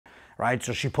right?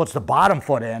 So she puts the bottom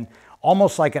foot in,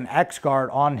 almost like an X guard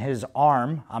on his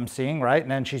arm, I'm seeing, right? And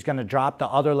then she's gonna drop the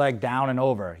other leg down and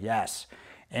over, yes,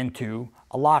 into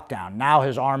a lockdown. Now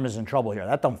his arm is in trouble here.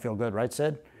 That don't feel good, right,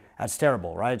 Sid? That's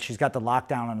terrible, right? She's got the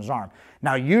lockdown on his arm.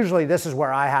 Now, usually this is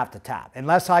where I have to tap.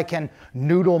 Unless I can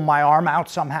noodle my arm out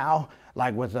somehow,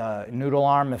 like with a noodle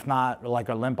arm, if not like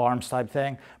a limp arms type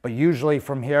thing. But usually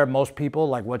from here, most people,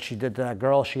 like what she did to that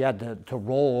girl, she had to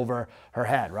roll over her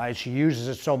head, right? She uses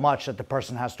it so much that the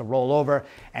person has to roll over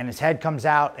and his head comes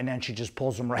out and then she just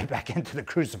pulls him right back into the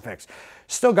crucifix.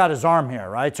 Still got his arm here,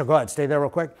 right? So go ahead, stay there real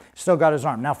quick. Still got his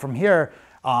arm. Now from here,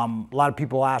 a lot of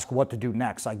people ask what to do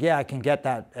next. Like, yeah, I can get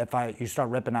that. If you start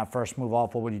ripping that first move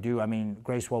off, what would you do? I mean,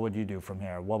 Grace, what would you do from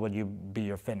here? What would be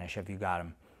your finish if you got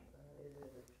him?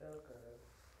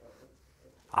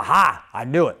 Aha, I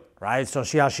knew it, right? So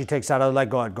see how she takes that other leg?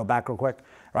 Go ahead, go back real quick,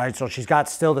 right? So she's got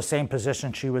still the same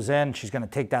position she was in. She's going to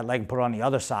take that leg and put it on the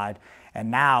other side.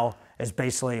 And now it's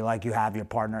basically like you have your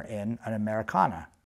partner in an Americana.